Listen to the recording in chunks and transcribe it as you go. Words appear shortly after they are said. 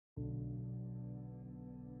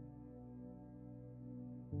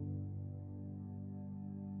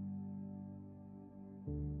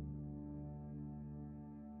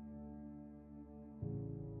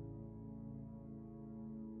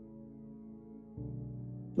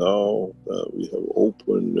Now that we have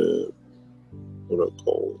opened what I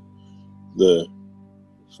call the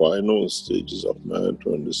final stages of man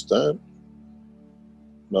to understand,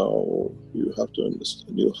 now you have to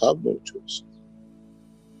understand you have no choice.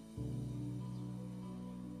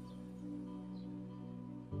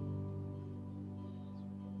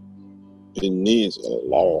 It needs a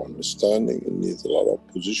lot of understanding, it needs a lot of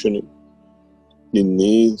positioning, it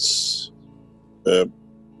needs,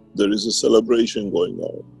 there is a celebration going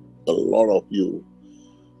on. A lot of you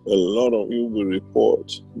will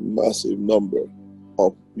report massive number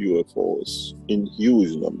of UFOs in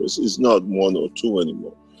huge numbers. It's not one or two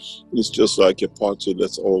anymore. It's just like a party,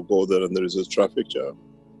 let's all go there and there is a traffic jam.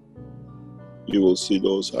 You will see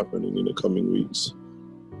those happening in the coming weeks.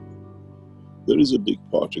 There is a big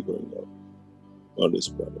party going on this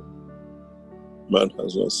planet. Man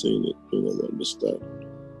has not seen it, do not understand it.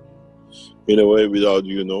 In a way, without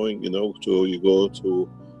you knowing, so you go to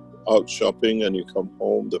out shopping and you come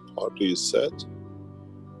home, the party is set,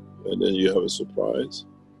 and then you have a surprise.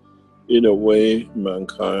 In a way,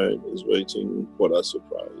 mankind is waiting for that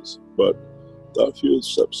surprise, but there are few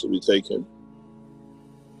steps to be taken.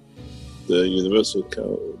 The universal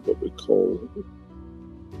what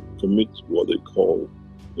they call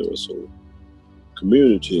universal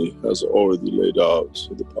community has already laid out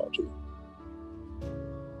the party.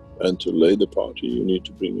 And to lay the party, you need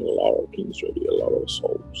to bring a lot of things ready, a lot of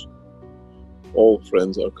souls. All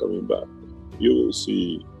friends are coming back. You will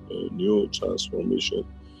see a new transformation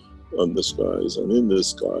on the skies and in the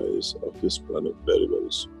skies of this planet very,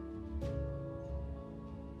 very soon.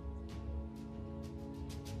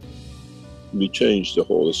 We changed the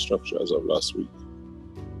whole structure as of last week,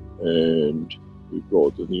 and we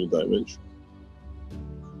brought a new dimension.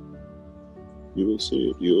 You will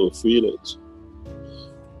see it, you will feel it.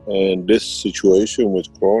 And this situation with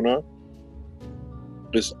Corona,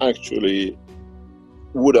 this actually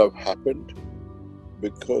would have happened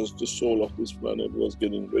because the soul of this planet was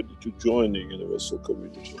getting ready to join the universal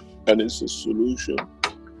community. And it's a solution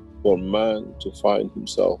for man to find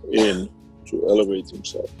himself in, to elevate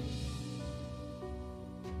himself.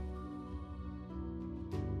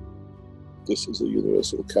 This is a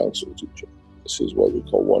universal council teaching. This is what we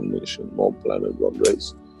call one nation, one planet, one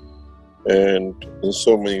race. And in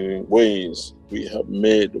so many ways, we have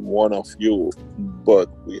made one of you, but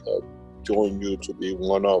we have joined you to be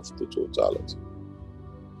one of the totality.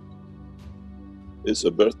 It's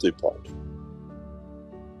a birthday party.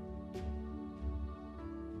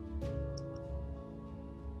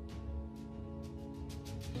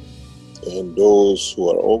 And those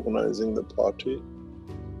who are organizing the party,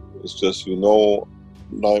 it's just,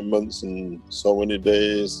 9 months and so many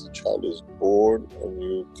days, the child is born and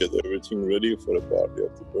you get everything ready for the party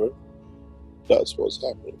of the birth. That's what's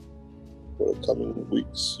happening. For the coming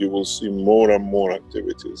weeks, you will see more and more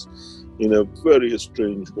activities in a very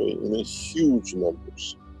strange way, in a huge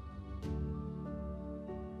numbers.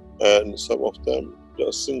 And some of them, they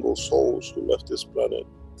are single souls who left this planet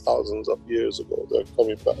thousands of years ago. They're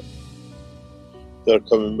coming back. They're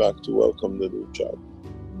coming back to welcome the new child.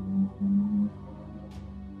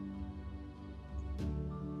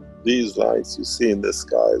 These lights you see in the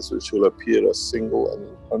skies, which will appear as single and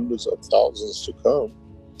in hundreds of thousands to come,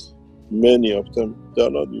 many of them, they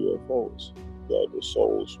are not UFOs. They are the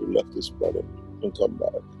souls who left this planet and come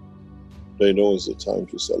back. They know it's the time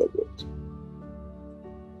to celebrate.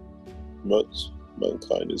 But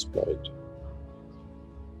mankind is blind.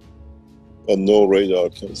 And no radar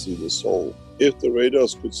can see the soul. If the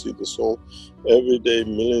radars could see the soul, every day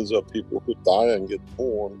millions of people who die and get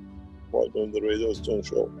born, why don't the radars don't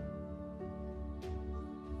show?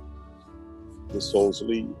 The souls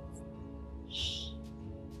leave.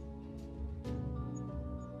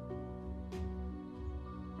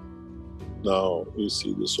 Now you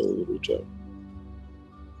see the soul return.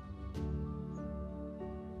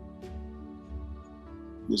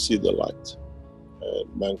 You see the light,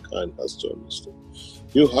 and mankind has to understand.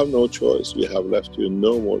 You have no choice. We have left you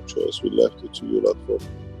no more choice. We left it to you lot for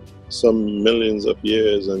some millions of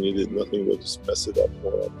years, and you did nothing but just mess it up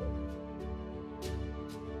more and more.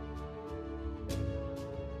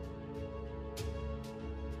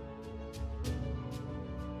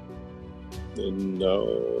 And now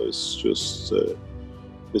it's just,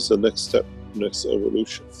 it's the next step, next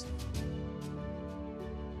evolution.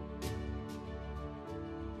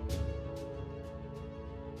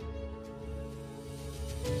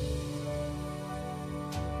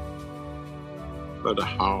 But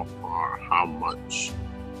how far, how much,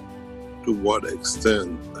 to what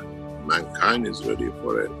extent mankind is ready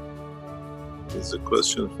for it, is a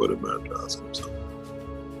question for the man to ask himself.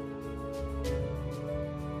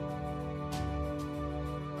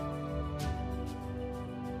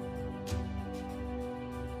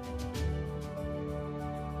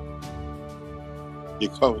 You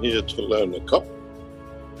come here to learn a cup,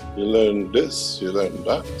 you learn this, you learn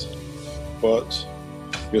that, but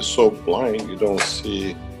you're so blind you don't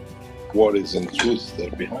see what is in truth there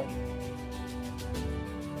behind.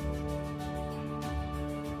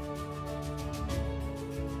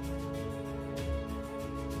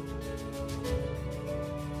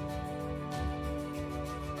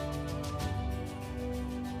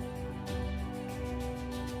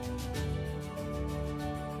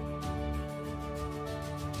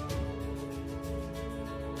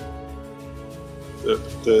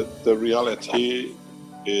 The reality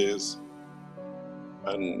is,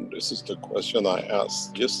 and this is the question I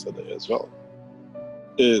asked yesterday as well,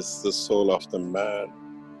 is the soul of the man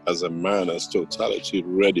as a man as totality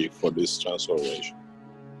ready for this transformation?